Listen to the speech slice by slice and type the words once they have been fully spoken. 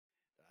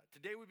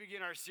Today we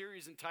begin our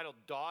series entitled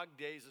Dog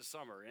Days of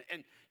Summer.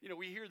 And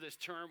we hear this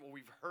term, or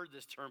we've heard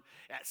this term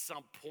at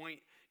some point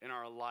in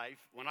our life.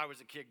 When I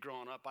was a kid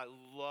growing up, I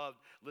loved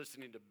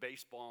listening to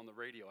baseball on the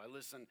radio. I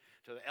listened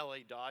to the LA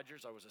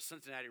Dodgers. I was a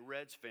Cincinnati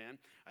Reds fan.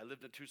 I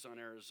lived in Tucson,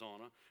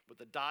 Arizona. But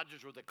the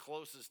Dodgers were the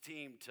closest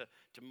team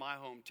to my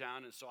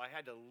hometown, and so I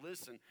had to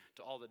listen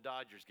to all the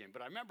Dodgers games.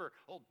 But I remember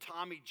old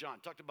Tommy John,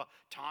 talked about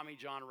Tommy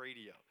John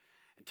radio.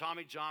 And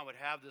Tommy John would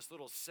have this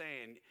little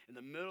saying in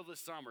the middle of the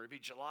summer. It'd be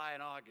July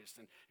and August,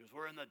 and it was,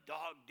 we're in the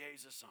dog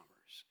days of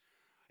summers.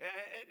 And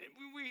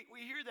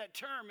we hear that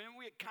term, and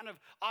we kind of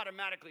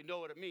automatically know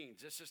what it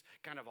means. It's just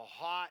kind of a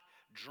hot,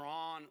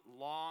 drawn,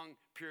 long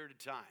period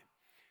of time.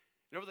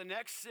 And over the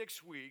next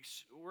 6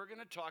 weeks, we're going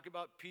to talk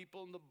about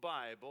people in the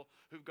Bible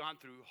who've gone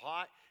through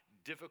hot,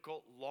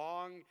 difficult,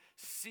 long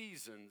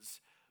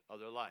seasons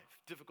of their life.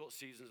 Difficult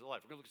seasons of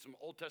life. We're going to look at some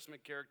Old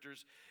Testament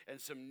characters and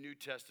some New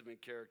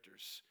Testament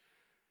characters.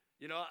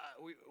 You know,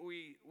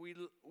 we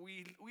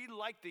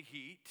like the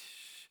heat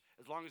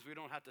as long as we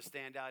don't have to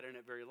stand out in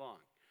it very long.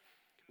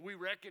 We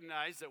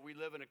recognize that we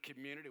live in a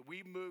community.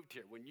 We moved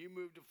here. When you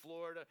moved to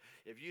Florida,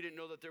 if you didn't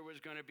know that there was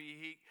going to be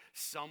heat,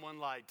 someone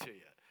lied to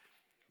you.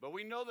 But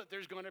we know that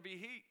there's going to be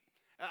heat.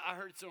 I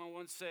heard someone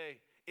once say,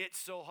 it's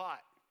so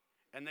hot.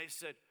 And they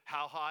said,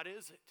 how hot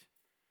is it?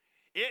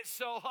 It's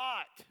so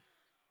hot.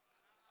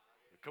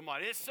 Come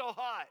on, it's so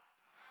hot.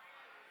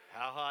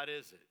 How hot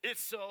is it?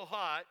 It's so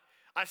hot.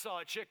 I saw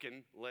a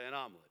chicken lay an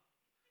omelet.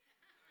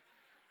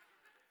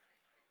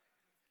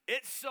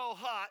 It's so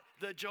hot,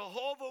 the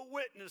Jehovah's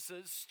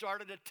Witnesses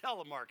started a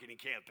telemarketing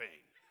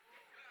campaign.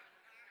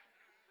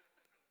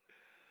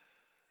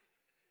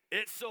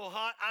 It's so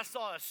hot, I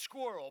saw a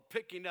squirrel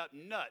picking up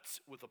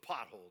nuts with a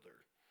potholder.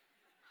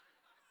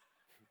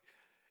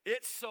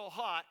 It's so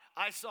hot,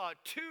 I saw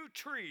 2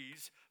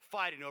 trees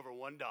fighting over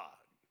one dog.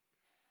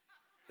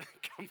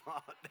 Come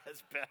on,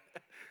 that's bad.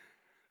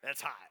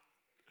 That's hot.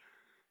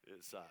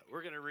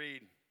 We're going to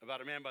read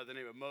about a man by the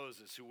name of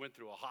Moses who went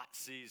through a hot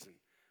season,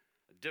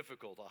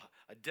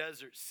 a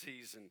desert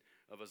season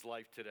of his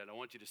life today. And I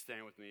want you to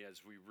stand with me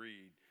as we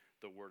read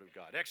the Word of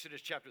God.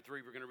 Exodus chapter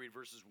 3, we're going to read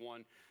verses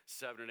 1,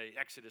 7, and 8.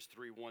 Exodus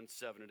 3, 1,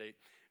 7, and 8.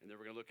 And then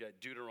we're going to look at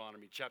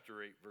Deuteronomy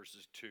chapter 8,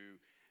 verses 2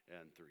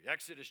 and 3.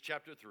 Exodus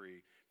chapter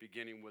 3,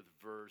 beginning with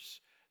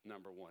verse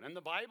number 1. And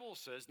the Bible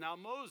says, now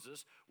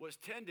Moses was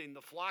tending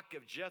the flock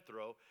of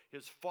Jethro,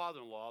 his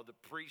father-in-law,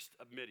 the priest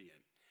of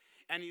Midian.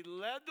 And he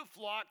led the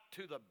flock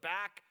to the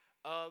back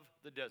of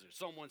the desert.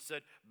 Someone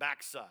said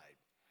backside.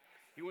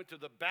 He went to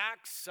the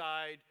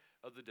backside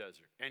of the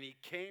desert. And he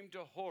came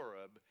to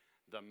Horeb,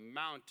 the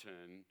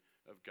mountain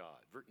of God.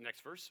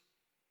 Next verse.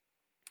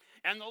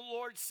 And the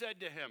Lord said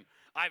to him,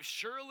 I've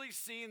surely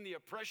seen the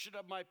oppression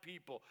of my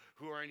people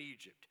who are in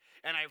Egypt.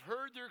 And I've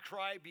heard their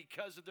cry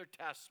because of their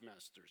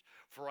taskmasters,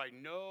 for I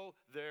know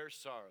their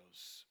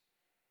sorrows.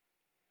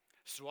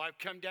 So I've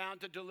come down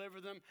to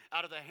deliver them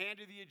out of the hand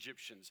of the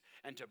Egyptians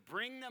and to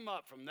bring them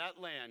up from that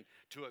land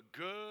to a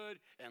good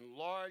and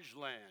large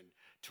land,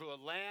 to a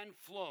land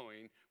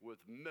flowing with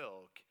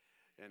milk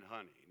and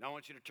honey. Now I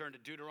want you to turn to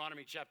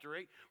Deuteronomy chapter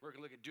 8. We're going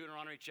to look at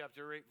Deuteronomy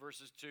chapter 8,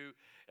 verses 2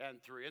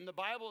 and 3. In the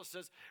Bible it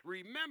says,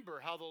 remember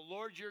how the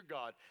Lord your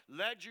God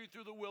led you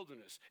through the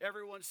wilderness.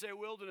 Everyone say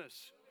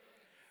wilderness.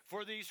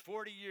 For these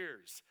 40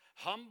 years,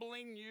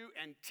 humbling you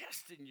and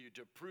testing you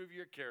to prove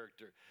your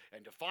character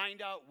and to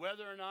find out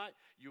whether or not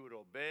you would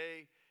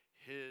obey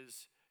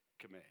his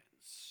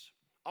commands.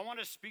 I want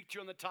to speak to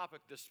you on the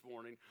topic this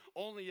morning.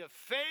 Only a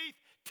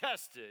faith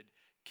tested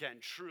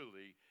can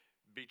truly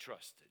be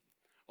trusted.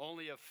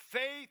 Only a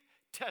faith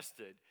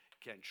tested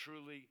can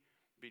truly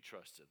be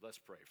trusted. Let's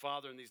pray.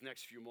 Father, in these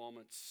next few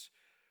moments,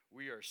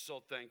 we are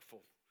so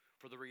thankful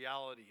for the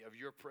reality of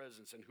your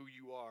presence and who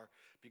you are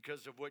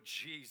because of what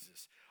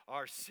Jesus,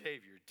 our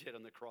Savior, did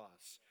on the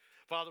cross.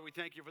 Father, we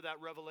thank you for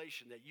that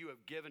revelation that you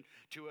have given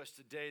to us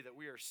today, that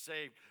we are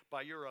saved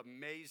by your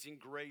amazing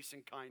grace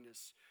and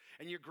kindness.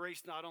 And your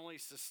grace not only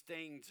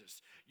sustains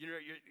us,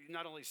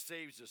 not only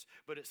saves us,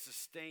 but it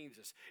sustains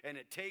us. And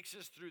it takes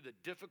us through the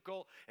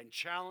difficult and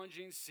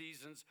challenging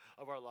seasons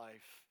of our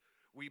life.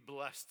 We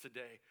bless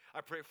today.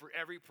 I pray for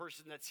every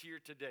person that's here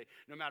today,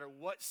 no matter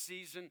what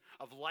season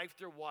of life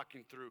they're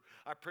walking through.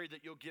 I pray that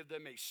you'll give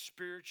them a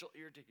spiritual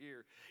ear to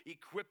hear.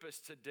 Equip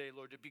us today,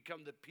 Lord, to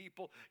become the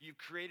people you've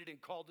created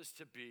and called us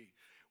to be.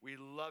 We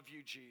love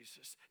you,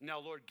 Jesus. Now,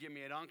 Lord, give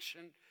me an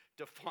unction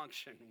to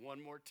function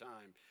one more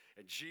time.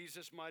 In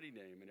Jesus' mighty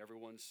name, and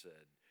everyone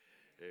said,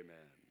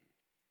 amen.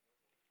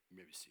 You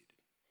may be seated.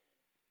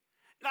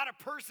 Not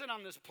a person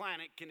on this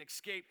planet can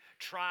escape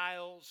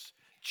trials,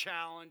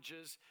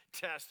 challenges,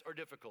 tests, or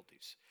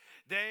difficulties.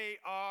 They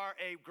are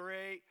a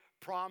great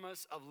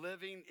promise of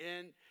living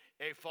in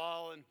a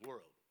fallen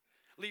world.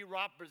 Lee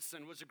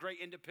Robertson was a great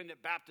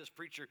independent Baptist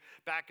preacher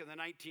back in the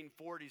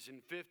 1940s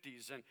and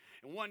 50s. And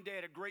one day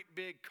at a great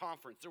big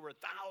conference, there were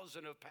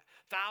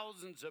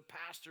thousands of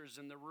pastors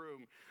in the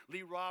room.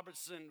 Lee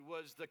Robertson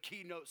was the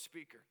keynote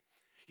speaker.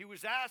 He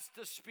was asked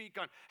to speak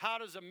on how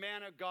does a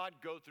man of God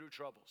go through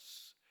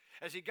troubles.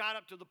 As he got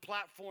up to the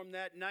platform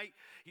that night,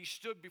 he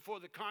stood before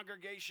the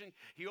congregation.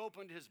 He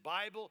opened his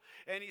Bible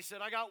and he said,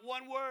 I got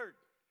one word.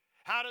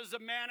 How does a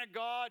man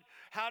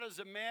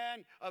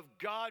of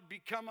God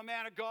become a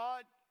man of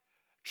God?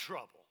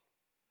 Trouble.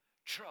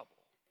 Trouble.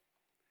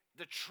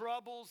 The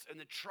troubles and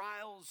the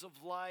trials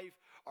of life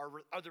are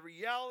the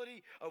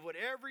reality of what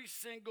every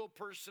single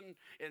person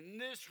in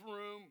this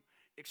room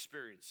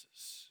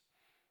experiences.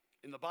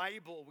 In the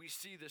Bible, we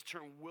see this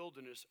term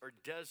wilderness or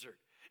desert.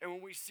 And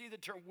when we see the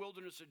term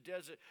wilderness or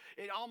desert,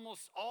 it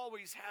almost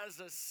always has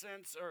a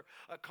sense or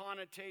a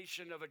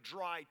connotation of a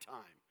dry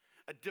time,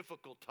 a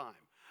difficult time,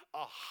 a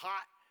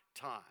hot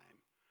time,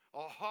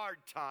 a hard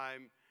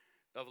time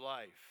of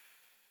life.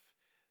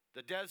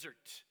 The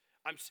desert,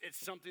 it's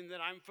something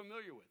that I'm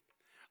familiar with.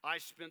 I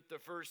spent the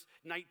first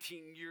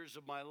 19 years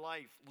of my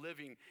life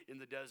living in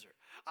the desert.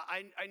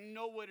 I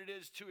know what it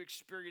is to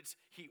experience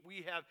heat.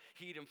 We have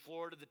heat in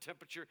Florida. The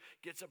temperature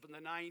gets up in the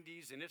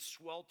 90s and it's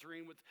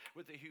sweltering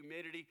with the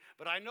humidity.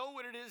 But I know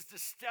what it is to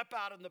step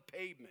out on the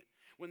pavement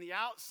when the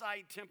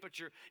outside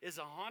temperature is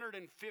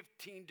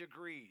 115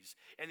 degrees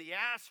and the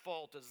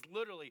asphalt is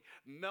literally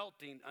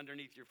melting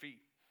underneath your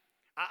feet.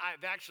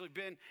 I've actually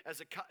been,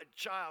 as a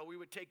child, we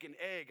would take an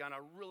egg on a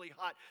really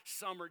hot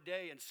summer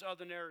day in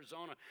southern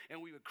Arizona,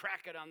 and we would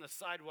crack it on the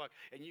sidewalk,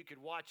 and you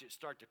could watch it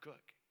start to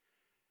cook.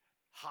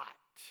 Hot,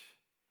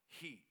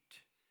 heat.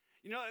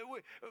 You know,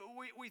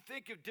 we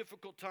think of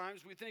difficult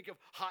times. We think of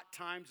hot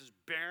times as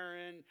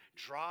barren,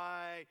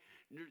 dry.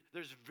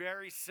 There's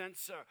very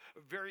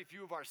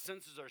few of our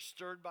senses are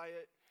stirred by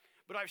it.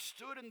 But I've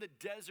stood in the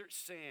desert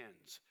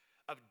sands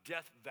of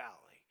Death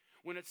Valley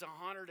when it's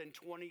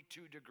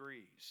 122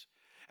 degrees.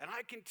 And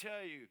I can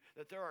tell you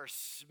that there are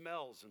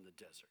smells in the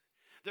desert.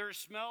 There are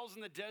smells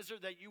in the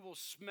desert that you will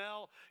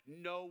smell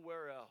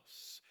nowhere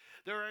else.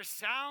 There are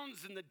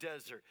sounds in the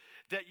desert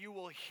that you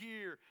will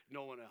hear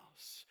no one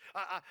else.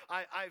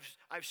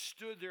 I've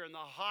stood there in the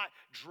hot,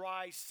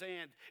 dry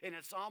sand, and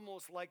it's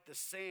almost like the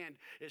sand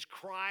is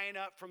crying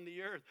up from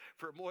the earth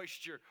for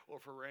moisture or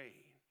for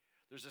rain.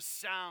 There's a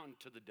sound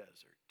to the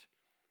desert.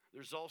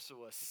 There's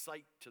also a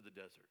sight to the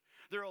desert.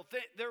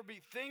 There'll be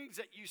things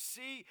that you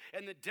see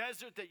in the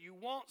desert that you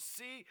won't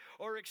see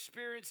or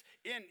experience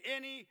in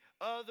any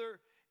other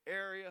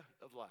area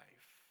of life.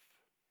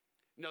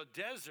 No,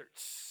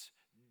 deserts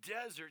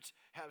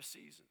have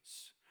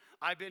seasons.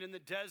 I've been in the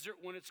desert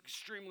when it's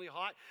extremely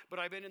hot, but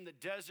I've been in the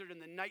desert in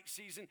the night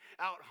season,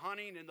 out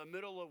hunting in the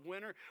middle of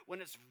winter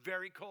when it's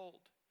very cold.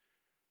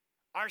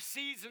 Our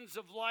seasons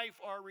of life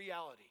are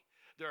reality.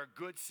 There are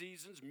good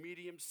seasons,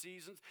 medium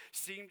seasons,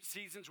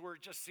 seasons where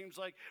it just seems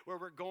like where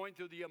we're going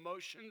through the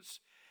emotions.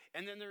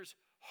 And then there's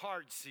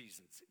hard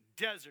seasons,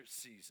 desert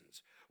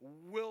seasons,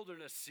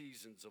 wilderness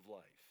seasons of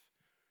life.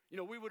 You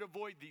know, we would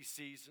avoid these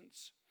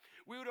seasons.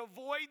 We would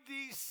avoid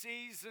these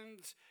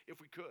seasons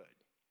if we could.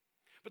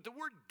 But the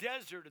word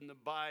desert in the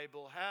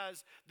Bible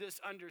has this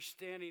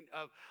understanding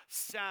of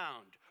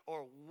sound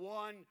or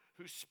one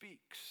who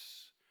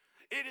speaks.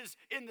 It is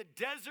in the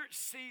desert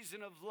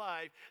season of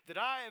life that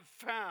I have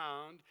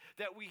found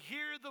that we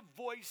hear the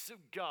voice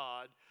of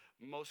God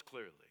most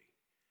clearly.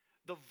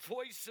 The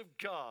voice of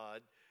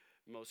God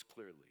most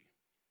clearly.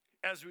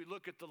 As we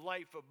look at the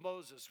life of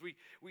Moses, we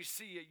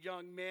see a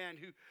young man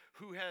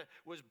who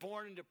was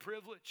born into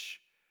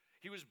privilege.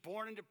 He was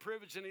born into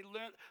privilege, and he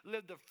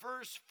lived the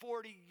first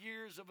 40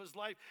 years of his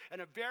life in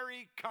a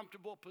very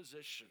comfortable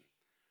position.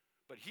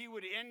 But he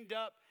would end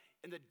up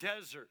in the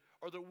desert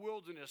or the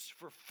wilderness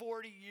for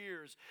 40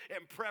 years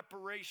in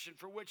preparation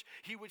for which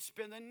he would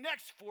spend the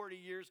next 40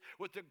 years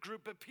with a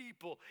group of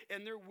people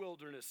in their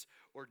wilderness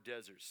or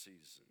desert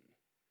season.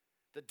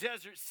 The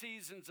desert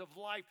seasons of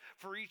life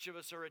for each of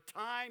us are a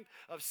time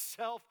of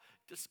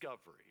self-discovery.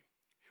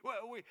 Well,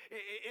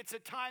 it's a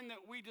time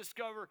that we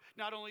discover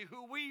not only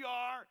who we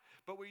are,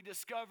 but we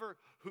discover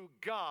who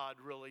God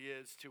really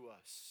is to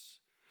us.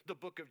 The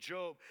book of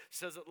Job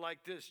says it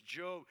like this.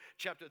 Job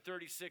chapter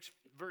 36,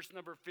 verse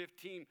number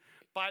 15.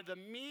 By the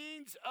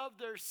means of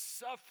their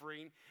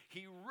suffering,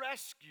 he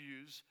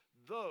rescues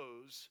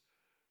those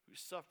who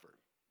suffer.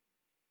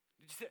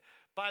 Did you say?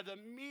 By the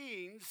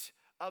means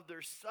of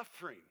their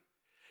suffering.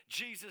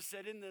 Jesus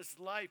said in this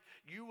life,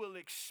 you will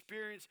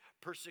experience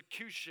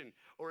persecution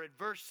or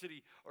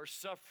adversity or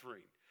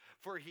suffering.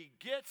 For he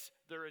gets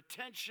their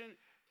attention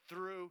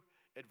through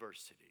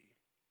adversity.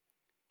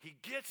 He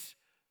gets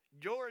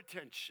your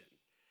attention.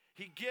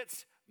 He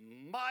gets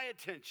my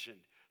attention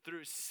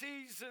through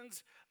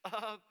seasons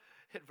of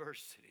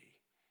adversity.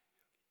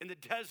 In the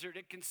desert,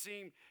 it can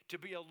seem to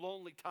be a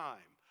lonely time,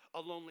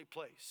 a lonely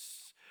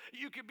place.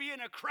 You could be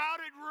in a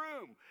crowded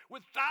room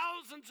with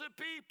thousands of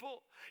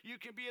people. You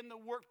can be in the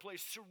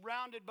workplace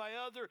surrounded by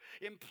other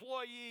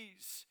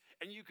employees,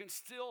 and you can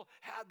still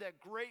have that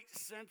great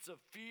sense of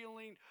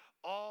feeling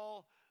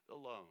all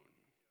alone.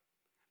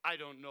 I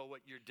don't know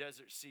what your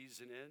desert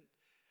season is.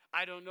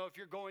 I don't know if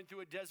you're going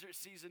through a desert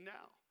season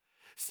now.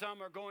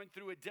 Some are going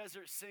through a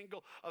desert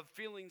of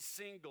feeling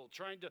single,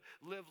 trying to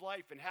live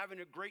life and having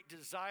a great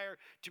desire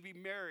to be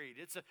married.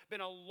 It's been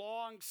a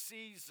long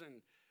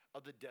season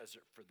of the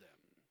desert for them.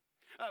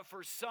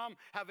 For some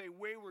have a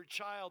wayward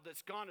child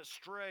that's gone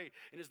astray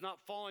and is not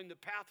following the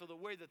path of the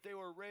way that they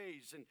were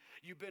raised. And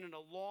you've been in a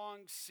long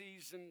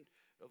season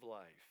of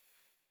life.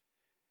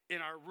 In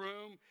our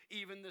room,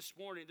 even this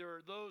morning, there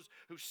are those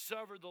who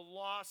suffered the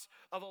loss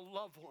of a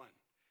loved one.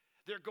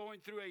 They're going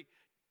through a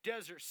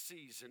desert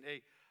season,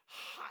 a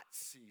hot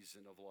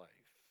season of life.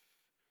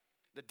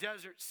 The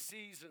desert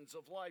seasons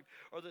of life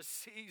are the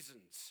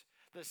seasons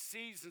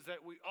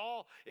that we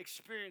all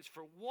experience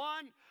for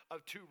one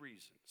of two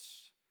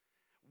reasons.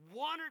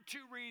 One or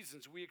two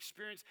reasons we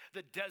experience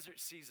the desert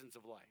seasons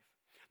of life.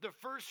 The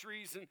first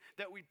reason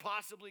that we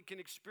possibly can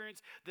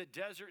experience the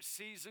desert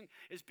season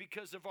is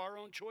because of our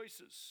own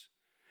choices.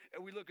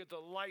 And we look at the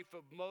life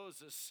of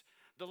Moses.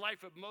 The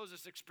life of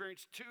Moses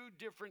experienced two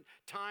different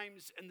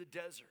times in the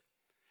desert.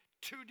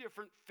 Two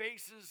different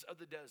faces of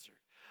the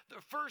desert.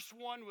 The first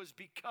one was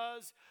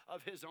because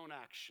of his own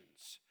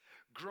actions.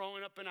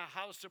 Growing up in a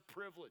house of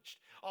privilege,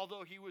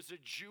 although he was a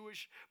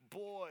Jewish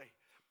boy,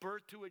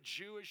 birthed to a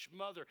Jewish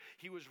mother,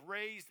 he was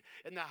raised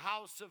in the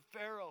house of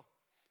Pharaoh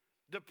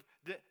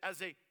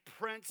as a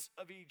prince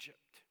of Egypt.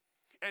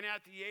 And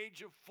at the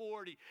age of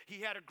 40,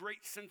 he had a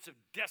great sense of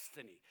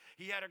destiny.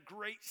 He had a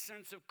great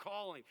sense of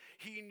calling.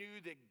 He knew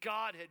that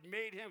God had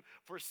made him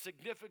for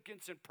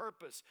significance and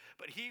purpose,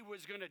 but he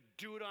was going to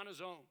do it on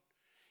his own.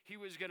 He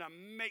was going to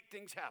make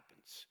things happen.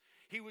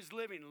 He was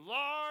living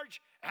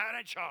large and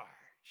in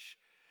charge.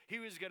 He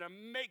was going to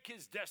make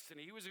his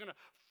destiny. He was going to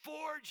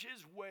forge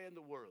his way in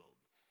the world.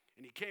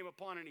 And he came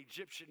upon an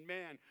Egyptian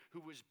man who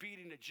was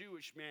beating a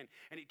Jewish man,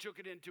 and he took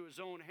it into his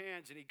own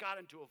hands, and he got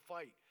into a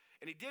fight.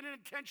 And he didn't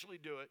intentionally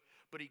do it,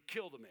 but he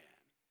killed a man.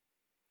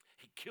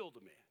 He killed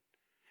a man.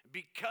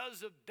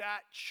 Because of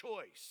that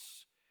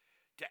choice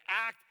to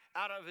act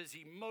out of his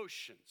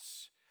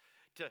emotions,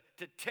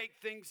 to take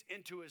things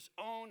into his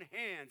own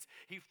hands,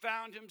 he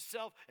found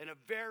himself in a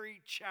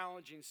very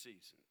challenging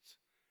season.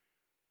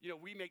 You know,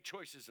 we make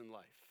choices in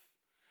life.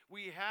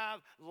 We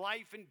have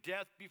life and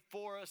death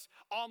before us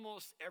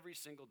almost every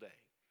single day.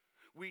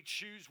 We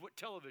choose what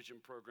television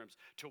programs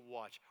to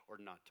watch or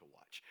not to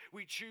watch.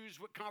 We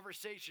choose what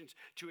conversations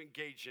to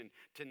engage in,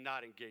 to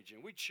not engage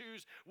in. We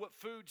choose what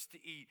foods to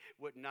eat,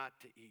 what not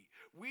to eat.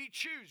 We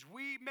choose.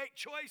 We make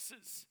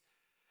choices.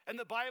 And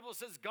the Bible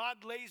says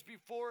God lays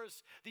before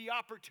us the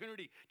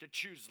opportunity to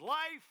choose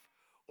life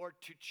or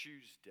to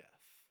choose death.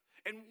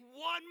 In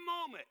one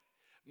moment,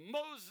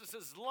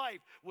 Moses' life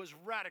was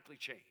radically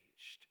changed.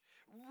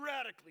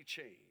 Radically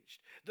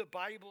changed. The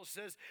Bible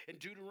says in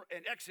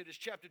Exodus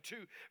chapter 2,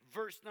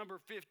 verse number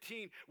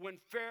 15, when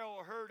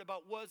Pharaoh heard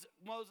about what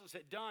Moses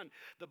had done,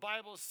 the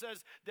Bible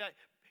says that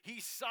he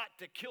sought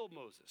to kill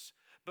Moses.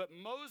 But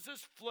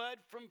Moses fled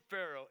from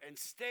Pharaoh and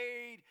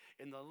stayed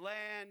in the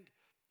land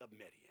of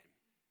Midian.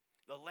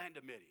 The land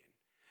of Midian.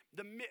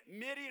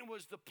 Midian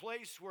was the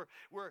place where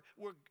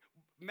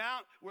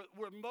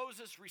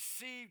Moses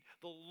received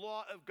the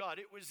law of God.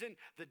 It was in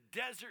the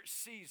desert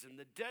season,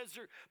 the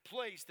desert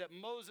place that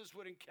Moses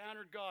would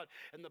encounter God.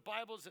 And the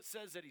Bible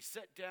says that he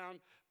sat down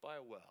by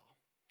a well.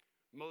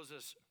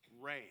 Moses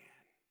ran.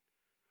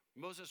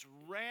 Moses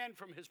ran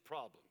from his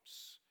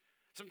problems.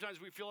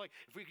 Sometimes we feel like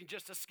if we can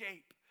just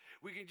escape,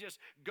 we can just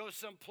go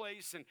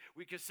someplace and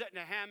we can sit in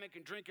a hammock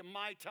and drink a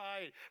Mai Tai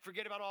and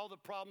forget about all the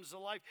problems of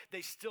life.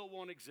 They still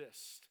won't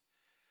exist.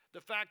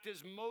 The fact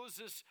is,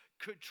 Moses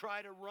could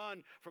try to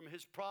run from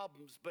his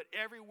problems, but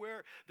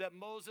everywhere that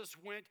Moses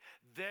went,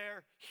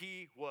 there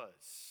he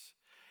was.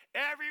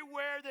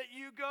 Everywhere that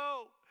you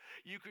go,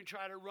 you can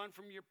try to run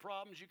from your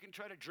problems. You can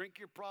try to drink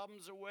your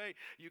problems away.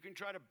 You can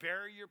try to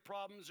bury your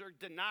problems or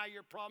deny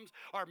your problems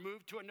or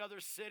move to another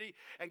city.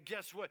 And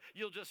guess what?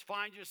 You'll just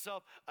find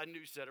yourself a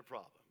new set of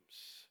problems.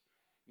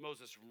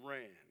 Moses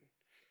ran.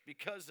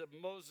 Because of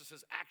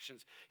Moses'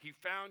 actions, he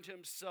found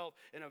himself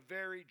in a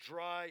very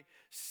dry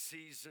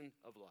season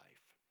of life.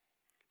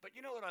 But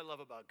you know what I love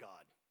about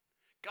God?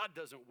 God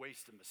doesn't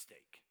waste a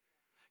mistake.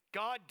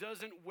 God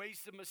doesn't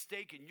waste a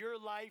mistake in your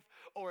life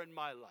or in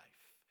my life.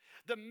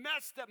 The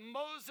mess that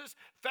Moses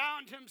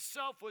found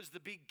himself was the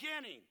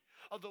beginning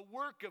of the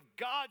work of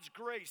God's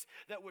grace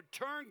that would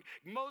turn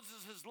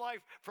Moses'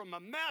 life from a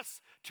mess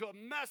to a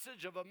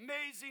message of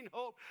amazing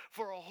hope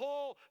for a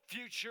whole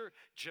future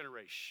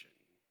generation.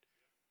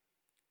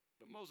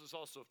 But Moses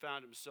also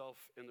found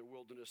himself in the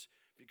wilderness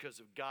because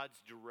of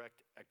God's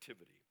direct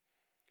activity.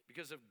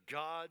 Because of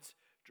God's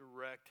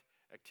direct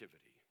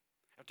activity.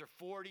 After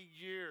 40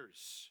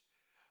 years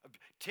of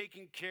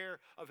taking care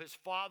of his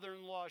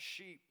father-in-law's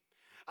sheep,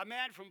 a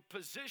man from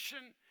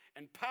position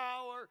and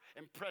power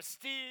and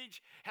prestige,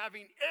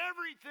 having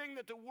everything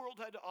that the world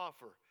had to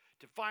offer,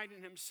 to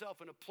finding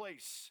himself in a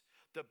place,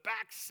 the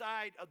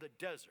backside of the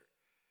desert,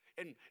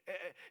 in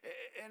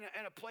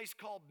a place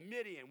called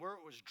Midian, where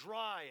it was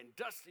dry and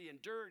dusty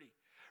and dirty,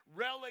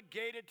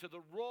 relegated to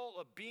the role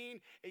of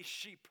being a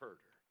sheep herder.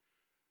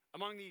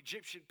 Among the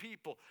Egyptian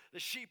people, the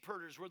sheep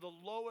herders were the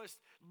lowest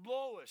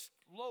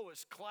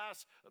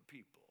class of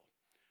people,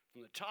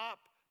 from the top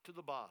to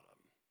the bottom.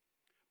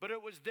 But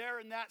it was there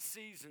in that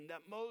season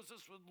that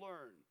Moses would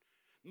learn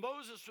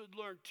Moses would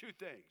learn two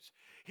things.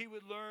 He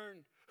would learn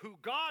who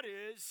God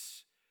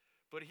is,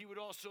 but he would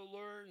also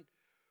learn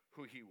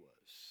who he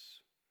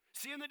was.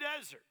 See, in the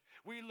desert,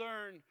 we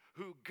learn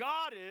who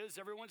God is.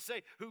 Everyone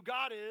say who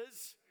God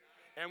is.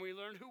 And we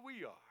learn who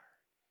we are.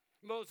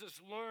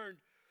 Moses learned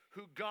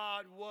who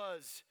God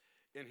was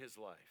in his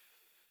life.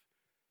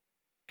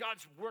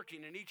 God's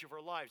working in each of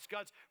our lives.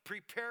 God's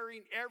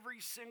preparing every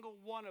single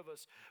one of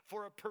us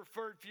for a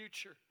preferred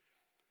future.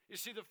 You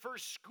see, the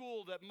first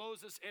school that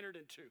Moses entered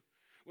into,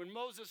 when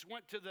Moses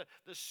went to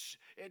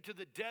into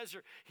the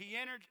desert, he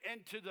entered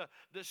into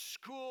the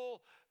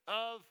school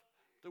of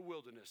the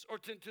wilderness, or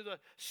into the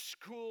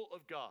school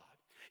of God.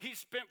 He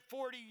spent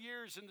 40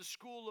 years in the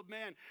school of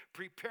man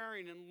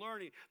preparing and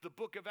learning. The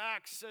book of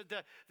Acts said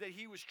that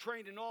he was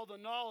trained in all the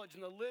knowledge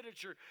and the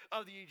literature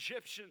of the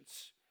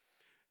Egyptians.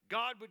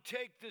 God would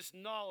take this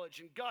knowledge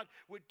and God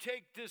would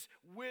take this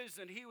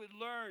wisdom he would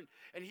learn,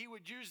 and he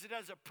would use it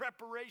as a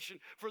preparation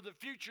for the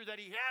future that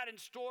he had in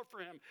store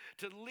for him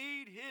to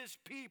lead his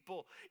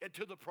people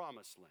into the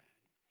promised land.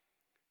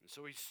 And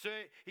so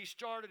he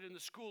started in the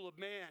school of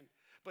man,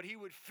 but he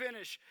would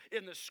finish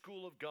in the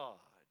school of God.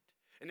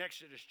 In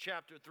Exodus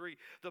chapter 3,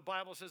 the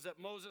Bible says that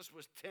Moses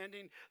was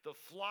tending the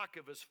flock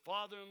of his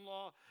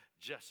father-in-law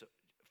Jethro.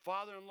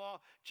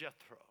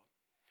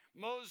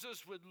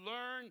 Moses would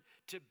learn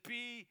to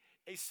be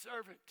a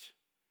servant.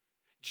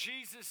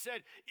 Jesus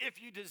said,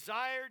 if you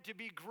desire to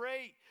be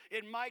great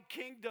in my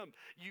kingdom,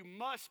 you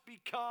must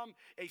become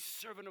a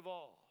servant of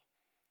all.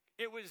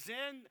 It was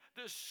in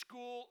the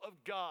school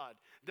of God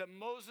that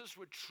Moses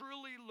would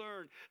truly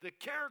learn the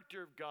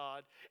character of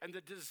God and the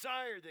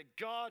desire that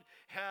God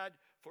had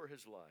for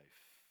his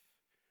life.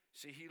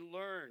 See, he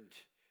learned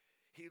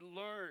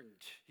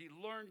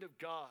of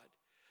God.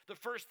 The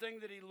first thing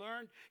that he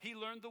learned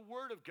the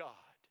word of God.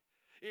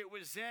 It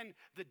was in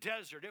the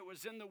desert, it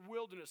was in the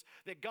wilderness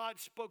that God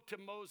spoke to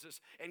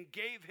Moses and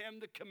gave him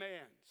the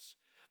commands.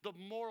 The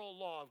moral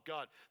law of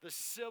God, the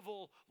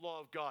civil law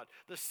of God,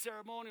 the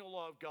ceremonial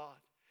law of God.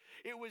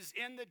 It was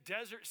in the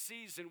desert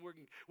season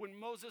when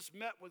Moses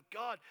met with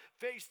God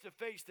face to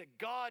face that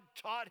God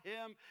taught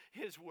him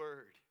his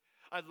word.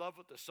 I love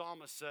what the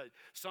psalmist said.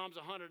 Psalms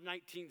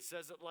 119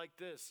 says it like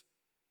this.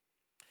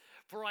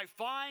 For I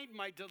find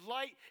my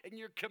delight in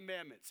your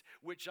commandments,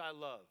 which I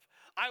love.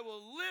 I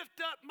will lift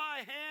up my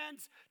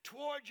hands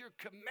toward your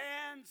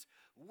commands,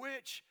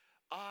 which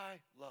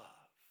I love.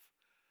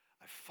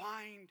 I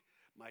find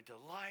my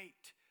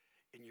delight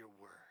in your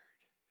word.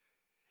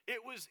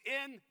 It was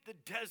in the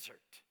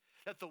desert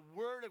that the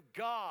word of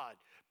God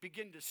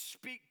began to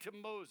speak to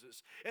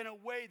Moses in a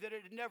way that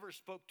it had never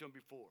spoke to him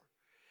before.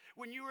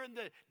 When you are in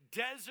the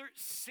desert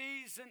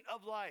season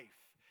of life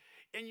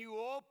and you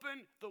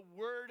open the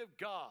word of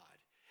God,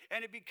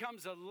 and it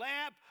becomes a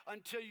lamp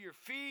unto your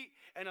feet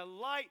and a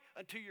light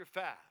unto your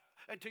path.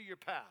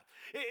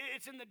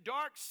 It's in the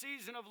dark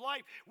season of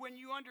life when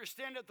you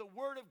understand that the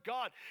word of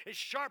God is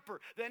sharper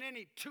than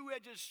any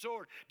two-edged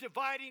sword,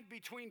 dividing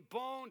between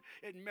bone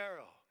and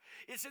marrow.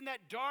 It's in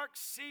that dark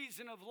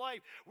season of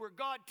life where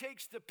God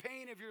takes the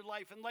pain of your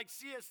life, and like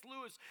C.S.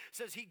 Lewis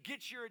says, he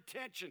gets your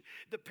attention.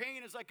 The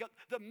pain is like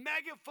the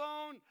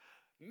megaphone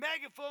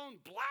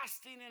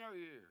blasting in our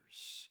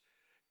ears.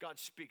 God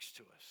speaks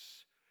to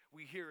us.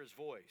 We hear his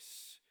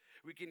voice.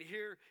 We can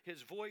hear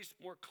his voice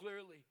more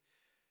clearly.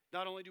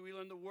 Not only do we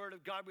learn the word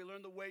of God, we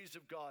learn the ways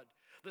of God.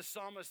 The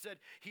psalmist said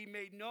he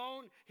made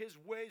known his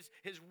ways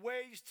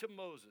to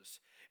Moses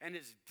and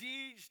his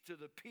deeds to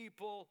the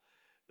people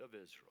of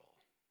Israel.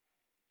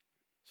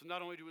 So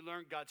not only do we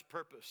learn God's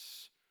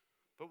purpose,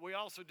 but we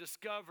also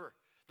discover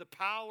the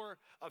power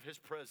of his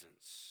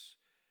presence.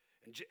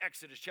 In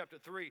Exodus chapter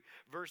 3,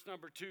 verse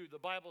number 2, the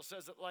Bible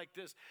says it like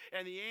this.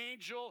 And the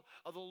angel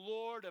of the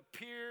Lord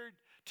appeared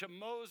to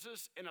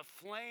Moses in a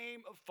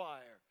flame of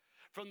fire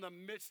from the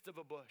midst of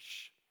a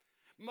bush.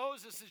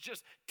 Moses is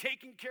just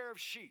taking care of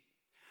sheep.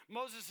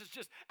 Moses is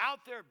just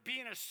out there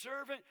being a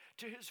servant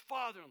to his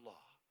father-in-law.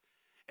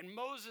 And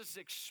Moses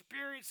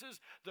experiences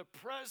the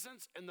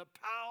presence and the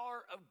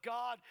power of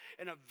God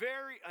in a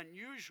very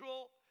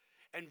unusual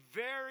and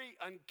very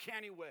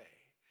uncanny way.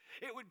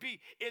 It would be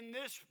in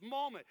this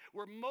moment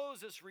where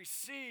Moses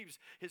receives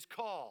his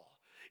call.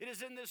 It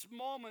is in this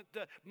moment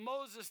that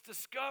Moses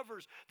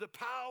discovers the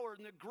power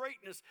and the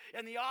greatness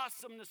and the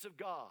awesomeness of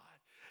God.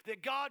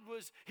 That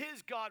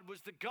his God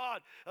was the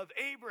God of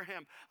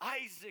Abraham,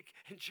 Isaac,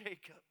 and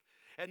Jacob.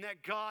 And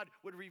that God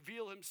would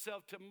reveal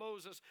himself to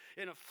Moses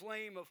in a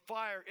flame of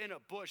fire in a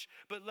bush.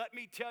 But let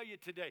me tell you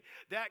today,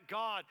 that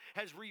God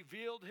has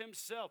revealed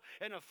himself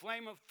in a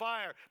flame of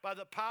fire by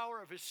the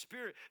power of his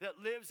Spirit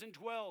that lives and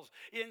dwells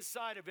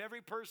inside of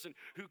every person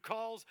who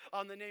calls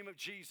on the name of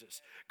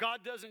Jesus.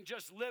 God doesn't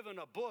just live in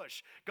a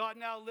bush. God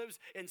now lives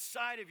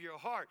inside of your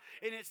heart.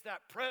 And it's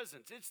that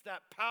presence. It's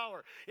that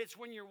power. It's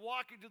when you're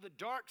walking through the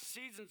dark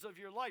seasons of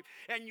your life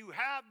and you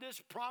have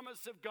this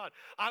promise of God.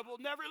 I will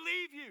never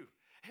leave you.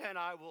 And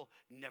I will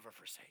never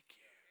forsake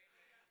you.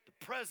 The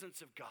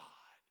presence of God.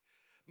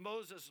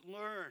 Moses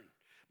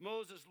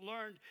Moses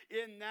learned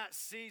in that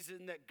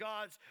season that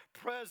God's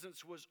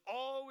presence was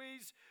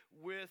always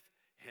with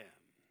him.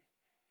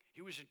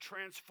 He was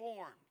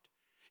transformed.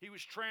 He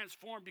was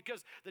transformed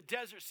because the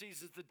desert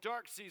seasons, the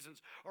dark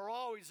seasons are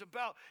always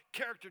about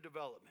character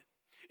development.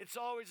 It's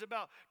always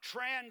about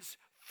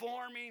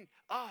transforming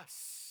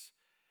us.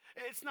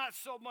 It's not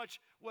so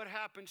much what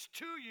happens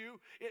to you,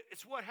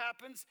 it's what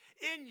happens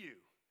in you.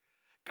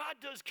 God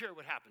does care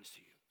what happens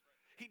to you.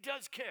 He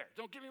does care.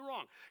 Don't get me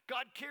wrong.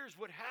 God cares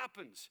what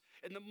happens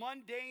in the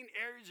mundane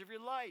areas of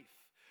your life.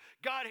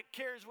 God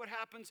cares what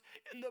happens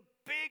in the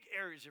big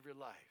areas of your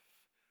life.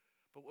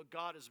 But what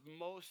God is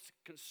most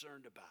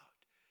concerned about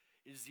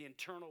is the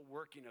internal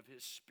working of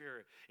his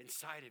Spirit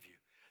inside of you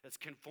that's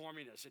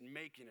conforming us and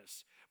making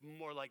us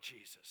more like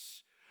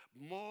Jesus.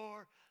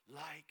 More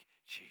like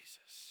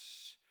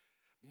Jesus.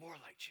 More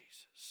like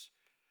Jesus.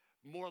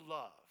 More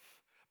love,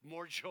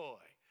 more joy,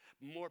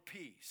 more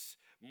peace,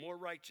 more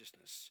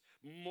righteousness,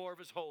 more of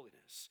his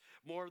holiness,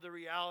 more of the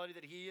reality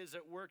that he is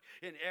at work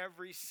in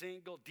every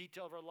single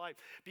detail of our life.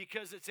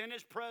 Because it's in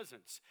his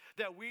presence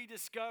that we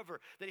discover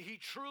that he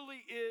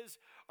truly is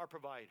our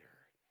provider.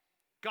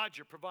 God's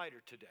your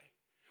provider today.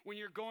 When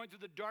you're going through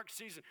the dark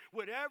season,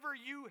 whatever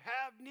you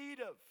have need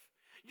of,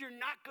 you're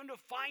not going to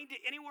find it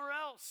anywhere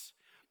else.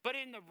 But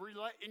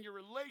in your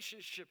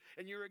relationship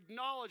and your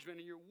acknowledgement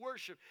and your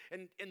worship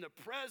and in the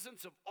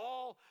presence of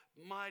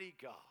Almighty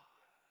God.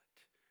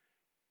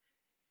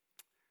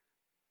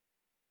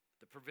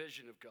 The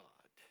provision of God.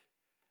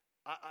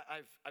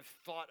 I've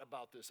thought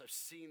about this. I've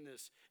seen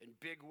this in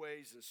big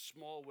ways and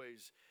small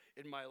ways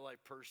in my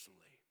life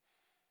personally.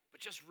 But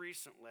just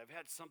recently, I've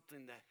had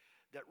something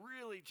that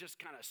really just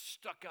kind of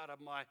stuck out of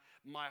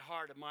my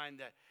heart and mind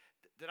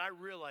that I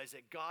realize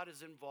that God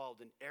is involved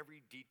in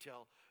every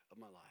detail of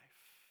my life.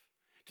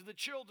 To the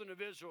children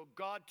of Israel,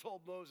 God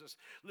told Moses,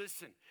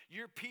 listen,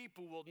 your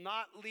people will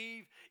not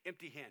leave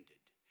empty-handed.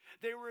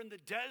 They were in the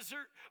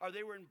desert, or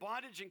they were in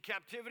bondage and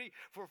captivity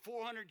for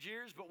 400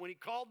 years, but when he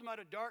called them out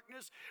of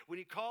darkness, when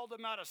he called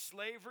them out of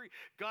slavery,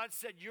 God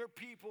said, your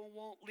people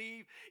won't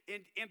leave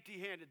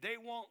empty-handed. They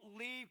won't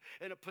leave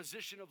in a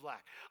position of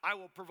lack. I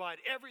will provide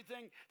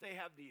everything they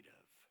have need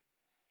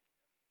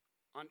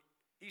of. On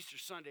Easter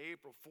Sunday,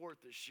 April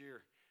 4th this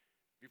year,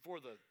 before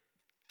the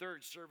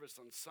third service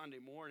on Sunday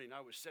morning, I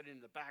was sitting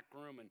in the back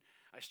room and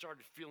I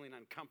started feeling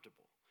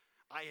uncomfortable.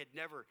 I had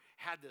never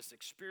had this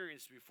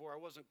experience before. I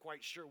wasn't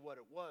quite sure what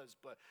it was,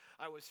 but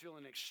I was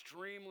feeling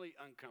extremely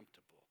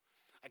uncomfortable.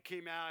 I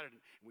came out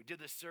and we did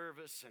the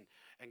service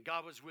and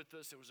God was with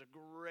us. It was a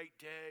great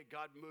day.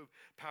 God moved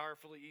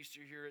powerfully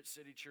Easter here at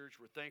City Church.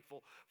 We're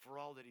thankful for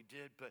all that he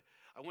did. But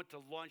I went to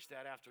lunch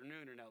that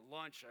afternoon, and at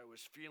lunch I was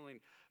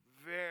feeling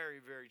very,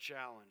 very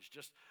challenged.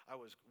 I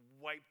was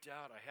wiped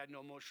out. I had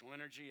no emotional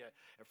energy.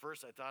 At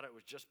first I thought it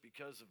was just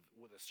because of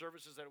the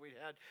services that we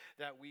had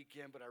that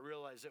weekend, but I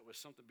realized it was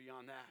something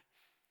beyond that.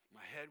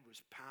 My head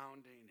was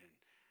pounding,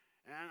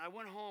 and I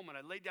went home and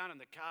I laid down on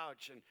the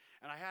couch and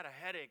I had a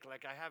headache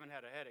like I haven't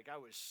had a headache.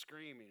 I was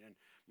screaming, and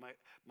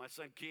my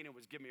son Keenan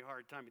was giving me a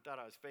hard time. He thought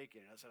I was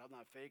faking it. I said, I'm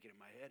not faking it.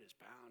 My head is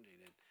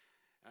pounding. And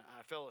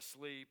I fell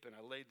asleep and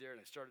I laid there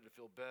and I started to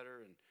feel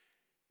better. And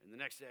the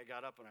next day I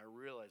got up and I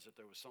realized that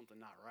there was something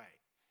not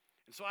right.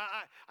 And so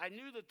I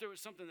knew that there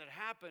was something that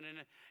happened, and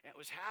it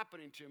was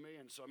happening to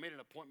me. And so I made an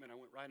appointment. I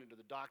went right into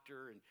the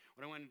doctor. And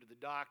when I went into the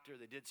doctor,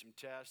 they did some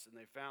tests, and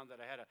they found that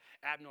I had an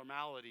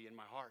abnormality in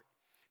my heart.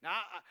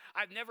 Now,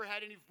 I've never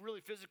had any really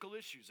physical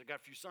issues. I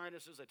got a few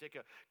sinuses. I take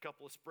a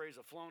couple of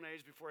sprays of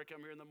Flonase before I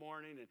come here in the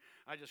morning, and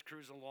I just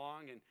cruise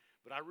along.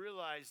 But I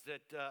realized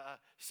that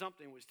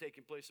something was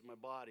taking place in my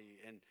body.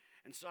 And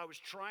so I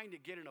was trying to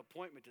get an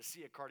appointment to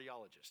see a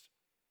cardiologist.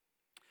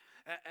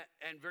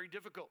 And very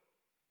difficult.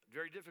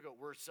 Very difficult.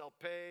 We're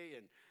self-pay,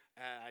 and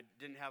I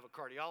didn't have a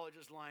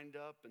cardiologist lined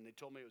up, and they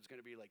told me it was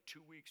going to be like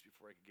 2 weeks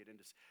before I could get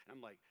into. And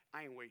I'm like,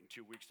 I ain't waiting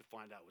 2 weeks to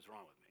find out what's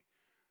wrong with me.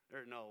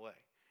 There's no way.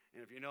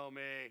 And if you know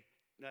me,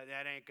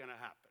 that ain't going to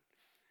happen.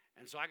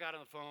 And so I got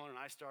on the phone, and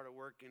I started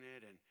working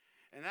it.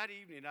 And that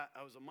evening,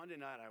 I was a Monday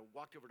night, I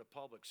walked over to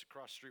Publix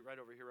across the street right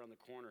over here on the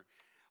corner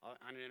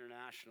on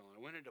International. And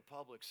I went into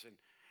Publix, and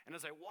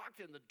as I walked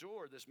in the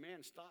door, this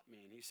man stopped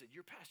me, and he said,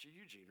 you're Pastor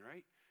Eugene,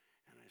 right?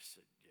 And I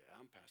said, yeah,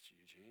 I'm Pastor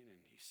Eugene.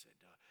 And he said,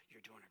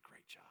 you're doing a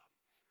great job.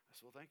 I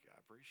said, well, thank you. I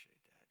appreciate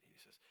that. And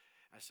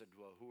I said,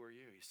 well, who are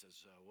you? He says,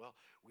 well,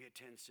 we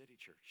attend City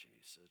Church. And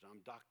he says,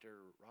 I'm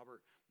Dr.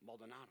 Robert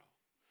Maldonado.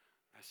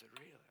 I said,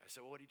 really? I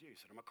said, well, what do you do? He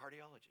said, I'm a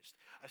cardiologist.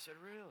 I said,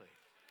 really?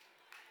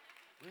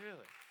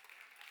 Really?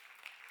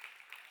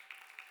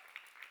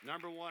 #1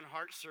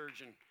 heart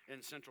surgeon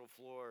in Central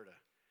Florida.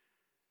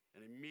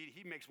 And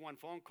he makes one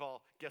phone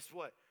call. Guess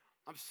what?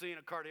 I'm seeing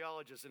a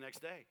cardiologist the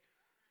next day.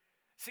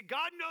 See,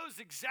 God knows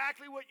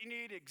exactly what you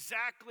need,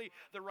 exactly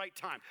the right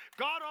time.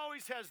 God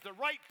always has the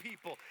right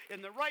people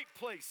in the right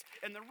place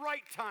in the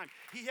right time.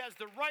 He has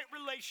the right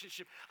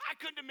relationship. I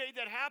couldn't have made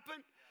that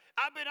happen.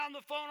 I've been on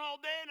the phone all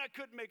day and I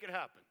couldn't make it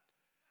happen.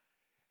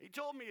 He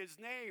told me his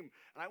name,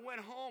 and I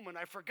went home and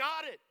I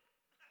forgot it.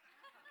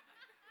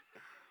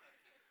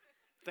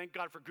 Thank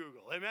God for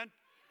Google, amen?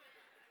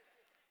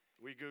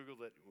 We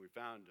Googled it, and we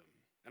found him.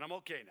 And I'm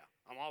okay now.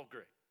 I'm all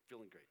great.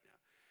 Feeling great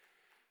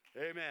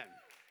now. Amen.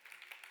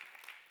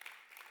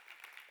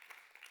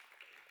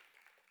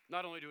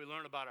 Not only do we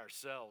learn about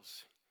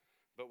ourselves,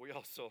 but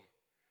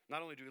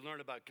not only do we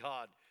learn about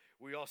God,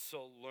 we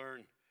also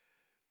learn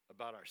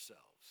about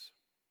ourselves.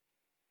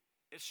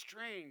 It's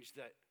strange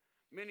that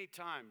many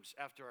times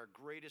after our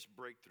greatest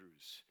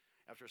breakthroughs,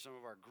 after some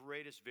of our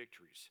greatest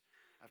victories,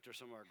 after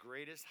some of our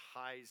greatest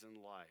highs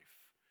in life,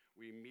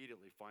 we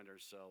immediately find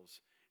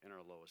ourselves in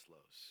our lowest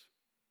lows.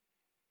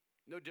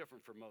 No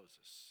different for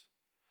Moses.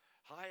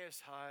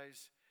 Highest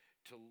highs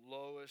to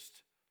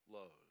lowest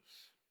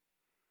lows.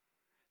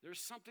 There's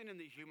something in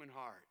the human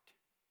heart.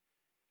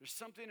 There's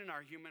something in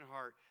our human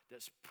heart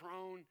that's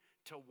prone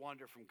to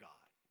wander from God.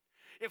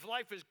 If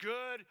life is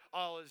good,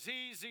 all is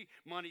easy,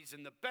 money's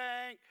in the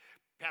bank,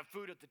 have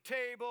food at the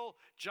table,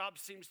 job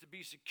seems to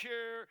be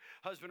secure,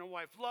 husband and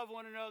wife love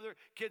one another,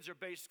 kids are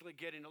basically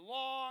getting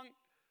along,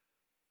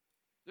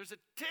 there's a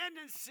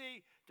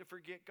tendency to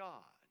forget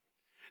God.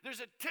 There's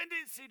a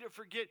tendency to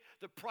forget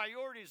the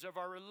priorities of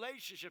our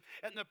relationship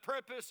and the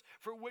purpose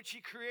for which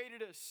He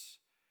created us.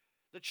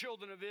 The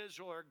children of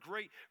Israel are a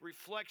great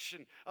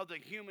reflection of the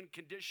human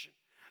condition.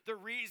 The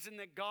reason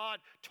that God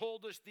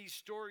told us these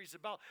stories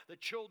about the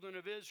children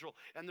of Israel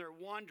and their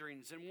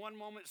wanderings, in one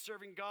moment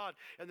serving God,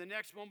 and the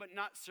next moment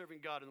not serving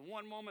God, and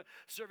one moment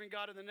serving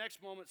God, and the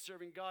next moment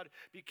serving God,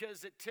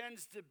 because it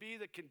tends to be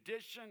the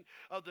condition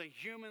of the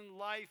human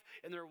life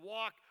and their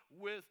walk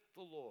with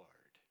the Lord.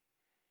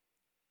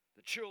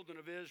 The children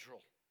of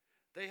Israel,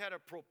 they had a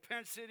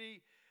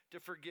propensity to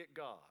forget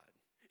God.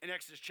 In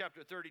Exodus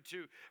chapter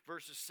 32,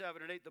 verses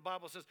 7 and 8, the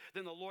Bible says,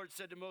 "Then the Lord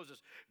said to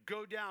Moses,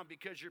 go down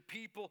because your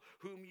people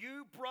whom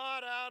you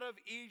brought out of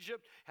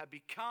Egypt have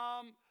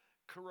become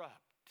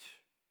corrupt."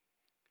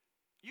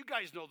 You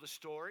guys know the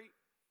story.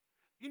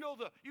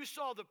 You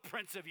saw the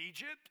Prince of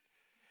Egypt.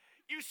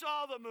 You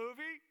saw the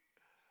movie.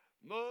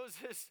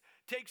 Moses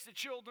takes the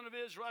children of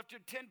Israel after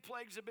 10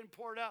 plagues have been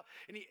poured out,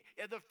 and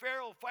the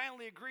Pharaoh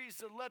finally agrees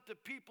to let the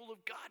people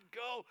of God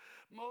go.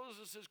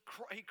 Moses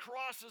he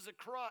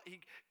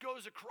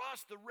goes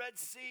across the Red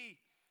Sea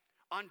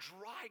on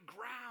dry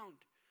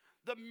ground.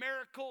 The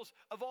miracles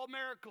of all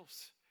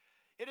miracles.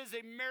 It is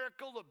a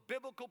miracle of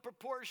biblical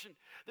proportion.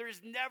 There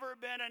has never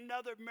been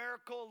another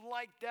miracle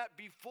like that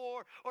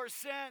before or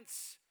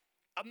since.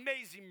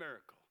 Amazing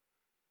miracle.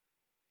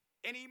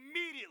 And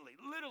immediately,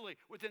 literally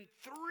within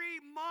 3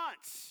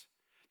 months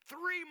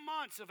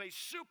of a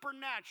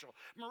supernatural,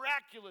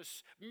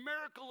 miraculous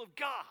miracle of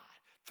God,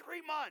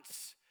 3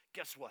 months,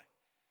 guess what?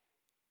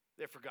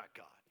 They forgot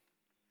God.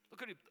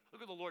 Look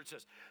what the Lord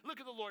says. Look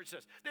at the Lord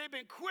says. They've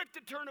been quick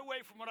to turn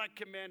away from what I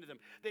commanded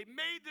them. They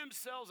made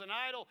themselves an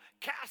idol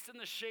cast in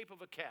the shape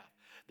of a calf.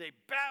 They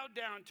bowed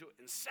down to it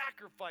and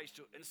sacrificed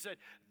to it and said,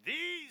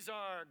 "These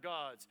are our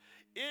gods,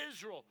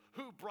 Israel,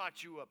 who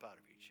brought you up out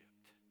of Egypt."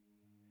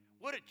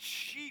 What a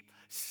cheap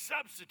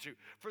substitute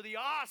for the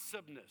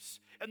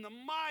awesomeness and the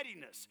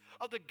mightiness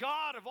of the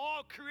God of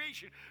all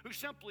creation who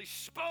simply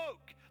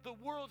spoke the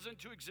worlds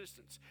into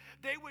existence.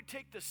 They would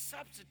take the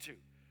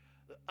substitute,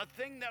 a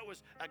thing that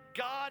was a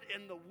God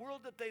in the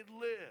world that they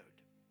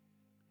lived,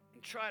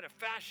 and try to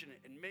fashion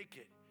it and make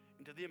it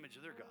into the image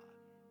of their God.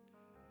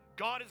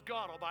 God is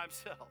God all by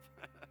Himself.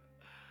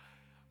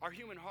 Our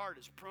human heart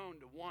is prone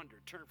to wander,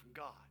 turn from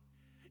God.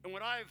 And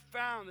what I have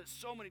found that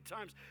so many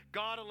times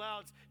God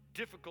allows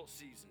difficult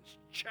seasons,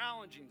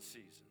 challenging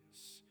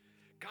seasons.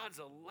 God's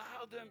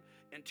allowed them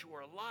into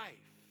our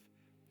life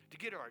to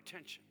get our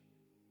attention.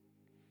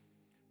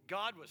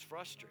 God was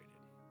frustrated.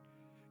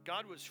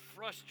 God was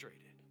frustrated.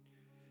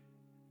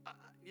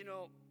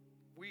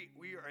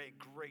 We are a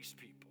grace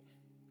people.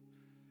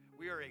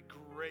 We are a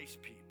grace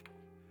people.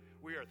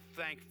 We are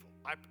thankful.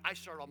 I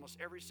start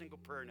almost every single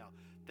prayer now.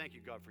 Thank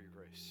you, God, for your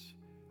grace.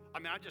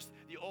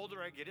 The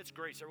older I get, it's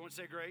grace. Everyone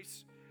say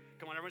grace.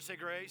 Come on, everyone say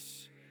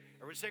grace.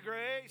 Everyone say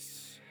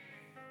grace.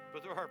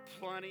 But there are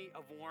plenty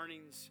of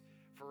warnings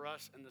for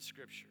us in the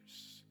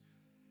scriptures.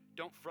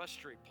 Don't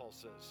frustrate, Paul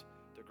says,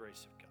 the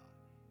grace of God.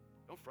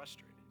 Don't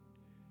frustrate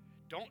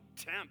it. Don't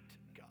tempt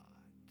God.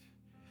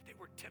 They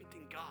were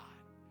tempting God.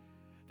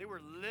 They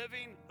were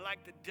living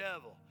like the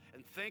devil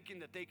and thinking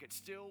that they could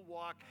still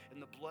walk in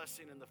the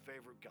blessing and the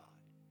favor of God.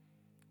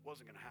 It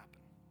wasn't going to happen.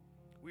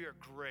 We are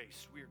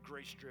grace. We are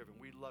grace driven.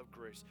 We love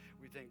grace.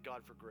 We thank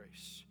God for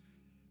grace.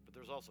 But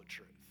there's also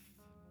truth.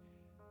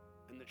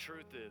 And the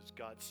truth is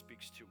God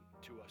speaks to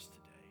us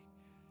today.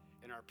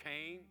 In our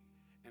pain,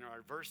 in our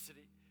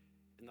adversity,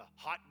 in the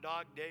hot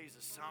dog days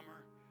of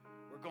summer,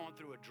 we're going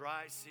through a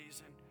dry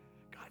season.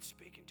 God's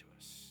speaking to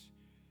us.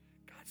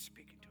 God's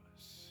speaking to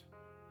us.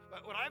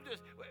 But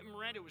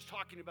Miranda was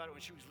talking about it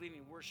when she was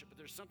leading worship, but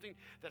there's something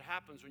that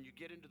happens when you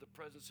get into the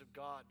presence of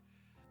God.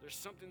 There's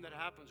something that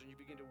happens when you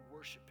begin to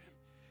worship Him.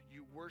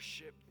 You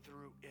worship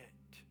through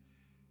it.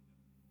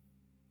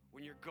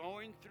 When you're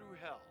going through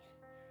hell,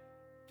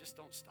 just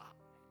don't stop.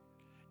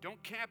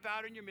 Don't camp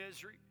out in your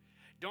misery.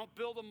 Don't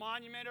build a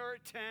monument or a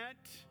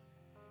tent.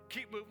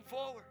 Keep moving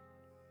forward.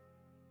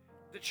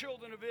 The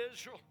children of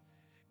Israel,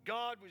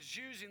 God was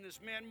using this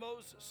man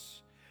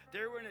Moses.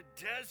 They were in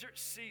a desert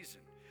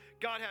season.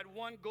 God had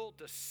one goal: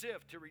 to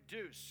sift, to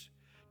reduce,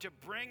 to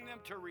bring them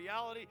to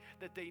reality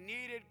that they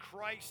needed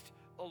Christ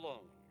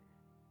alone.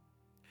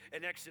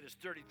 In Exodus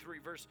 33,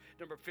 verse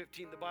number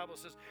 15, the Bible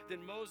says,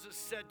 "Then Moses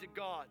said to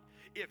God,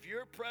 if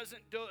your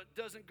presence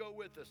doesn't go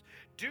with us,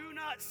 do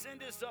not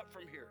send us up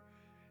from here.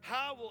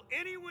 How will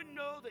anyone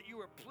know that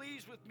you are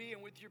pleased with me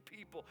and with your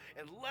people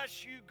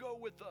unless you go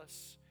with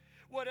us?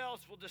 What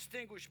else will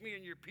distinguish me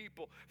and your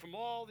people from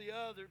all the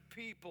other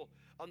people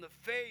on the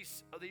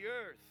face of the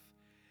earth?"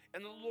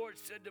 And the Lord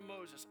said to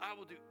Moses, "I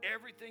will do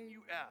everything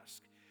you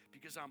ask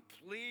because I'm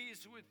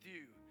pleased with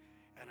you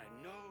and I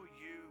know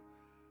you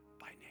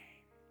by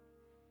name."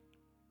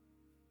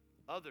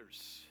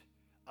 Others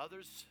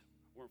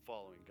weren't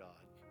following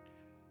God.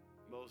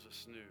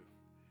 Moses knew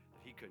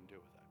that he couldn't do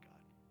it without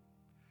God.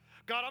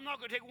 God, I'm not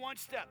going to take one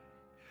step.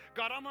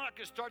 God, I'm not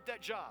going to start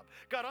that job.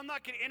 God, I'm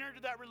not going to enter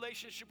into that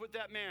relationship with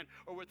that man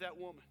or with that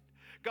woman.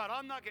 God,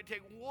 I'm not going to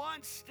take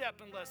one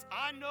step unless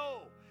I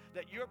know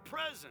that your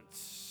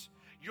presence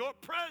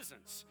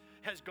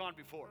has gone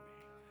before me.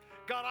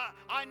 God,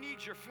 I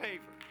need your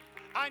favor.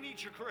 I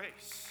need your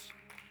grace.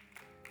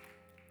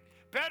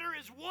 Better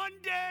is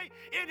one day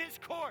in his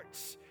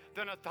courts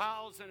than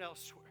 1,000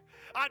 elsewhere.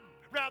 I'd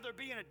rather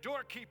be in a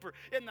doorkeeper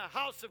in the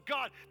house of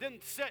God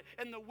than sit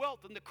in the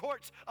wealth and the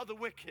courts of the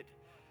wicked.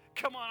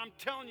 Come on, I'm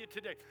telling you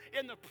today,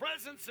 in the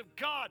presence of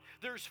God,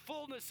 there's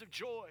fullness of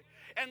joy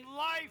and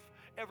life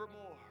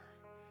evermore.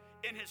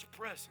 In his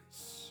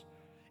presence,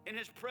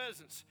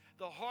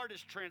 the heart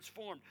is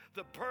transformed.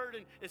 The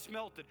burden is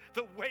melted.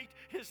 The weight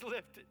is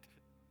lifted.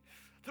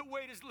 The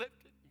weight is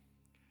lifted.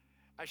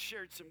 I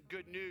shared some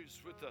good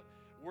news with a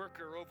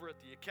worker over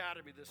at the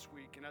academy this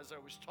week, and as I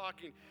was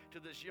talking to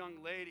this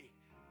young lady,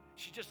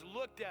 she just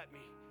looked at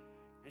me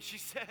and she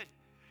said,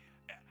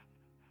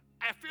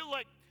 "I feel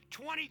like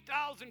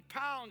 20,000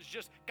 pounds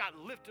just got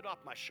lifted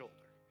off my shoulder."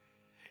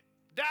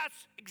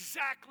 That's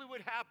exactly what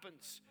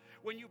happens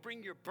when you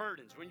bring your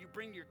burdens, when you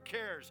bring your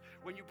cares,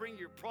 when you bring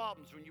your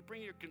problems, when you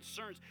bring your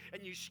concerns,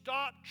 and you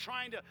stop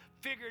trying to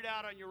figure it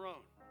out on your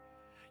own.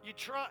 You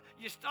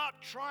stop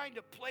trying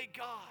to play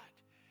God,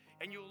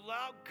 and you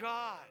allow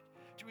God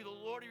to be the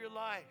Lord of your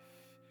life.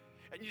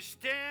 And you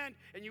stand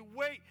and you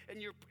wait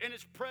and you're in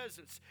his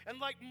presence. And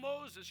like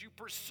Moses, you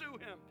pursue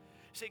him.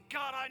 Say,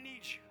 "God, I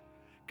need you.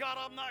 God,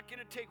 I'm not going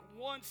to take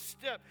one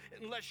step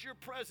unless your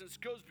presence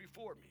goes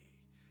before me."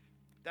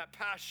 That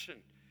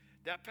passion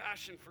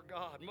for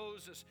God.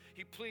 Moses,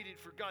 he pleaded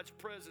for God's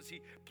presence. He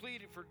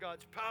pleaded for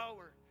God's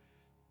power.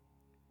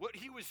 What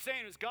he was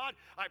saying is, "God,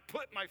 I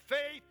put my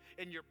faith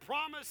in your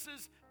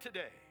promises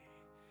today.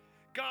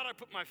 God, I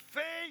put my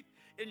faith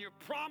in your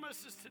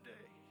promises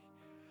today."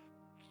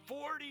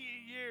 40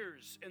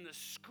 years in the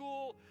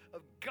school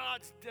of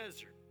God's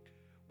desert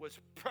was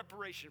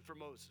preparation for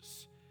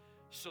Moses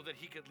so that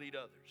he could lead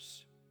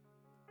others.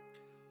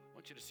 I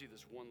want you to see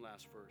this one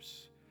last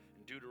verse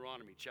in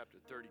Deuteronomy chapter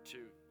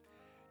 32.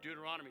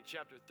 Deuteronomy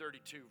chapter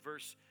 32,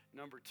 verse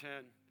number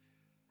 10.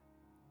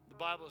 The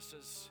Bible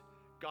says,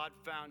 God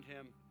found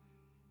him,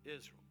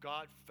 Israel.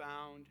 God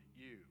found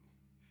you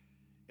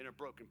in a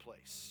broken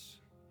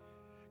place.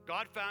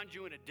 God found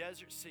you in a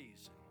desert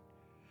season.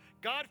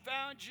 God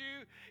found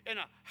you in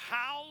a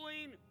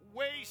howling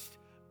waste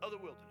of the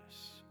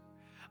wilderness.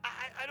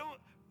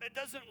 It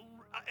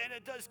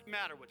does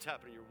matter what's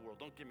happening in your world.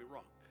 Don't get me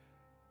wrong.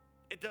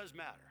 It does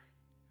matter.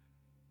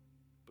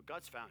 But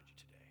God's found you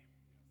today.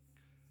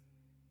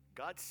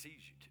 God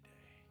sees you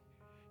today.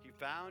 He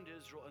found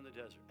Israel in the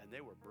desert, and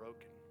they were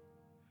broken.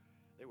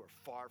 They were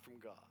far from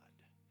God.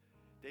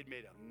 They'd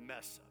made a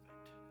mess of it.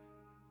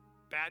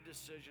 Bad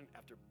decision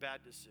after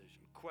bad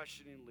decision,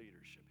 questioning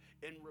leadership,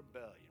 in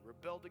rebellion,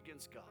 rebelled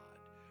against God,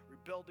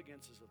 rebelled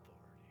against his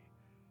authority.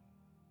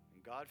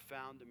 And God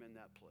found them in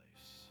that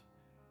place.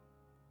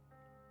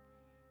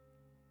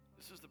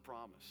 This is the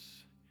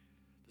promise.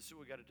 This is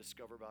what we got to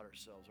discover about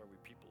ourselves. Are we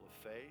people of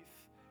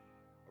faith,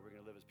 or are we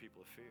going to live as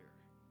people of fear?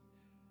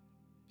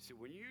 See,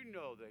 when you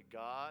know that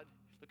God,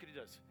 look what he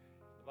does.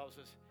 The Bible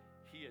says,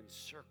 he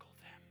encircled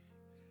them.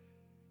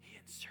 He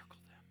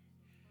encircled them.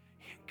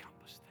 He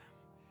encompassed them.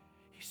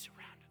 He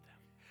surrounded them.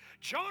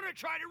 Jonah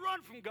tried to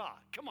run from God.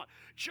 Come on.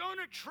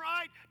 Jonah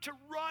tried to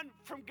run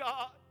from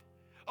God.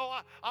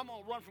 Oh, I'm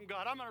going to run from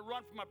God. I'm going to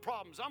run from my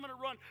problems. I'm going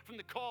to run from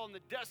the call and the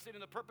destiny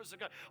and the purpose of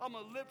God. I'm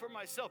going to live for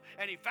myself.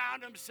 And he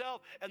found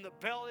himself in the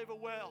belly of a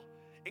whale.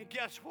 And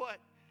guess what?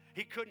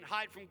 He couldn't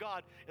hide from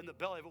God in the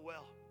belly of a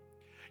whale.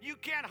 You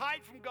can't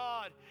hide from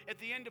God at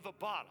the end of a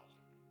bottle.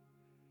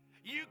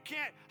 You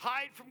can't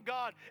hide from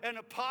God in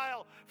a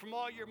pile from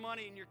all your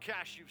money and your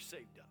cash you've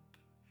saved up.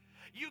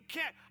 You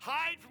can't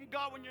hide from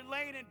God when you're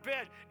laying in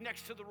bed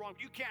next to the wrong.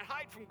 You can't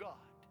hide from God.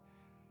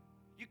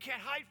 You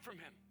can't hide from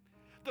him.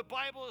 The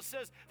Bible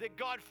says that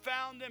God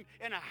found them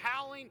in a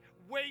howling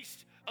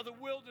waste of the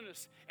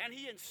wilderness, and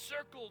he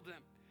encircled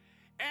them,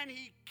 and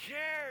he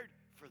cared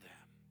for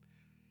them.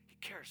 He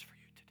cares for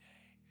you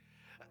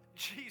today.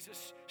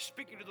 Jesus,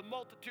 speaking to the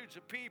multitudes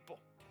of people,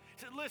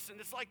 said, listen,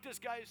 it's like this,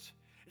 guys.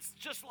 It's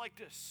just like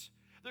this.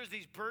 There's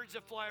these birds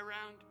that fly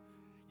around.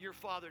 Your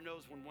Father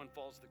knows when one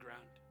falls to the ground.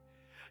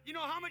 You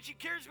know how much He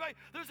cares about you?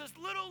 There's this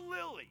little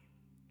lily.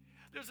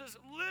 There's this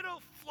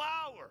little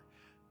flower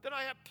that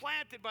I have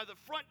planted by the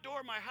front door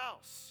of my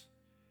house.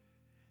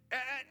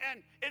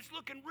 And it's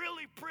looking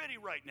really pretty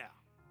right now.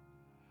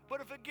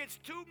 But if it gets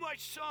too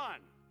much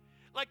sun,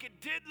 like it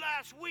did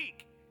last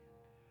week,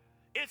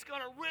 it's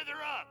going to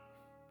wither up.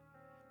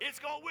 It's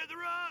going to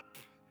wither up.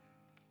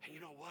 And you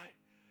know what?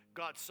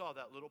 God saw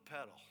that little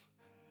petal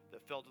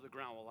that fell to the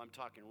ground while I'm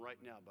talking right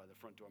now by the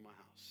front door of my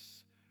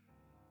house.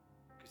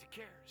 Because He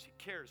cares. He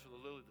cares for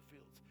the lily of the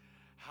fields.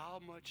 How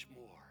much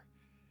more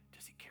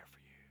does He care for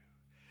you?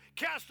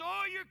 Cast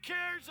all your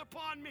cares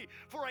upon me,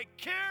 for I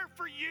care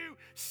for you,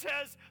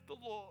 says the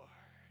Lord.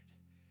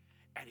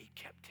 And He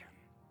kept him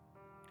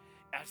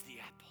as the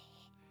apple.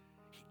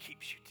 He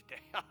keeps you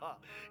today.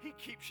 He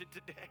keeps you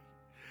today.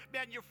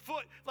 Man, your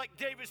foot, like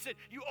David said,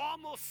 you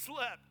almost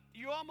slept.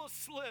 You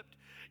almost slipped.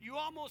 You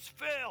almost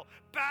fell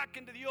back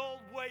into the old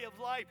way of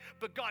life,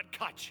 but God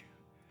caught you.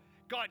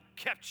 God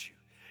kept you.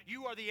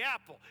 You are the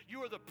apple.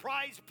 You are the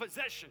prized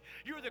possession.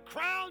 You are the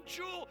crown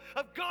jewel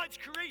of God's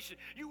creation.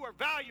 You are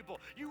valuable.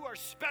 You are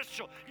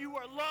special. You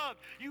are loved.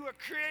 You are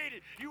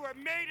created. You are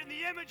made in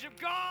the image of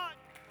God.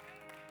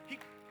 He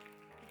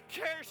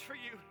cares for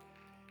you,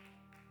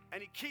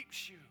 and He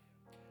keeps you.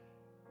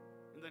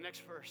 In the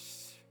next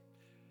verse,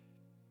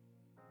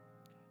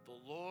 the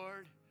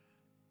Lord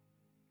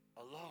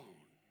alone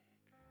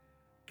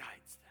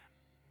guides them.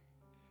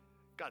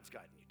 God's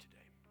guiding you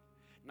today.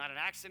 Not an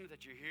accident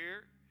that you're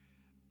here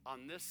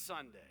on this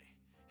Sunday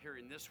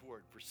hearing this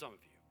word for some of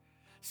you.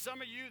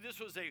 Some of you, this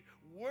was a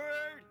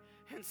word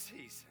in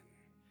season.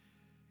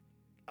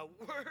 A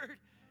word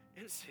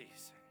in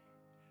season.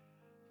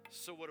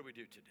 So what do we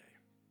do today?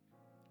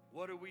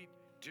 What do we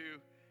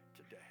do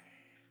today?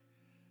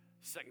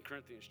 2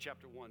 Corinthians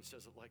chapter 1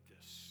 says it like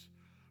this.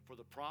 For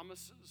the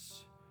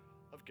promises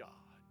of God,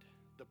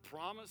 the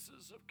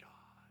promises of God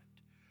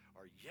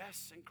are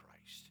yes in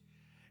Christ,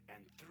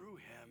 and through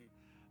Him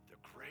the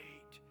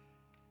great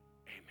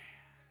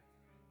amen.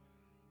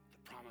 The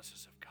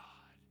promises of God.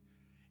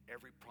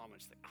 Every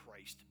promise that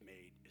Christ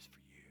made is for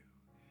you.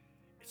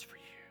 It's for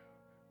you.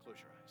 Close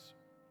your eyes.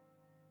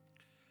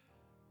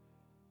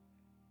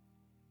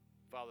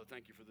 Father,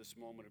 thank you for this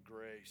moment of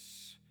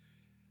grace.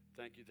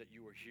 Thank you that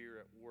you are here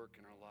at work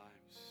in our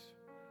lives.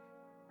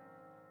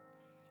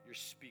 You're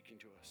speaking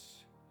to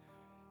us.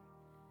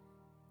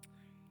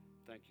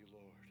 Thank you,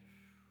 Lord.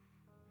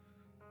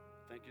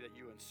 Thank you that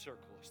you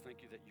encircle us.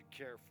 Thank you that you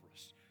care for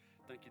us.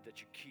 Thank you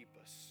that you keep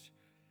us.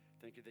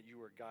 Thank you that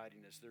you are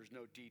guiding us. There's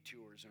no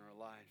detours in our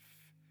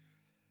life.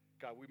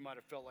 God, we might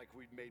have felt like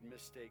we'd made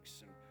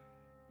mistakes and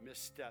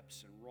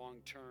missteps and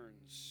wrong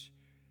turns,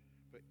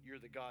 but you're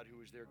the God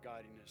who is there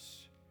guiding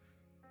us.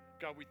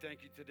 God, we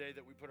thank you today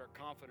that we put our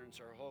confidence,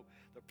 our hope,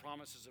 the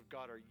promises of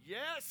God are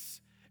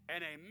yes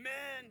and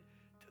amen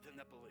to them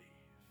that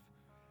believe.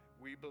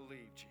 We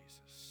believe,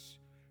 Jesus.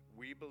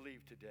 We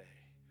believe today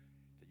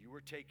that you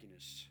are taking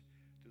us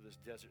through this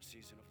desert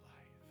season of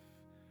life.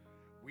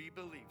 We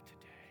believe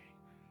today,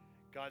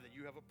 God, that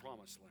you have a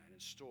promised land in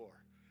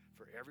store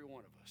for every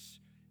one of us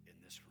in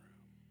this room.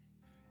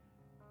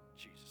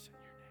 Jesus, in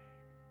your name.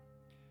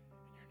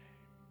 In your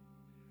name.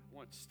 I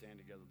want to stand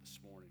together this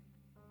morning.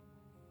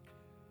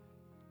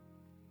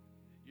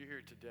 You're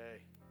here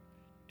today,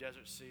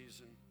 desert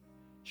season,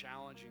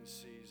 challenging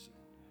season,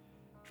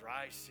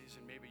 dry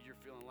season. Maybe you're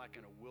feeling like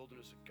in a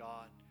wilderness of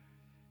God.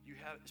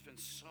 It's been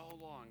so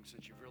long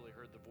since you've really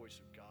heard the voice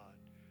of God.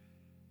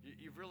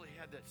 You've really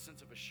had that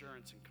sense of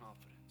assurance and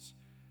confidence.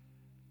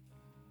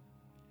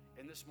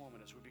 In this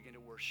moment, as we begin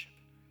to worship,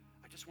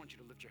 I just want you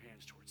to lift your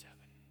hands towards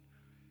heaven.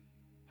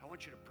 I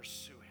want you to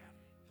pursue Him.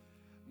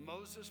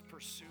 Moses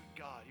pursued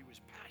God. He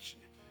was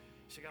passionate.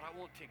 He said, God, I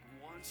won't take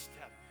one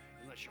step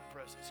unless your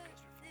presence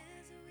goes before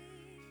me.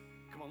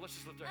 Come on, let's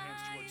just lift our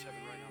hands towards heaven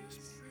right now this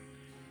morning.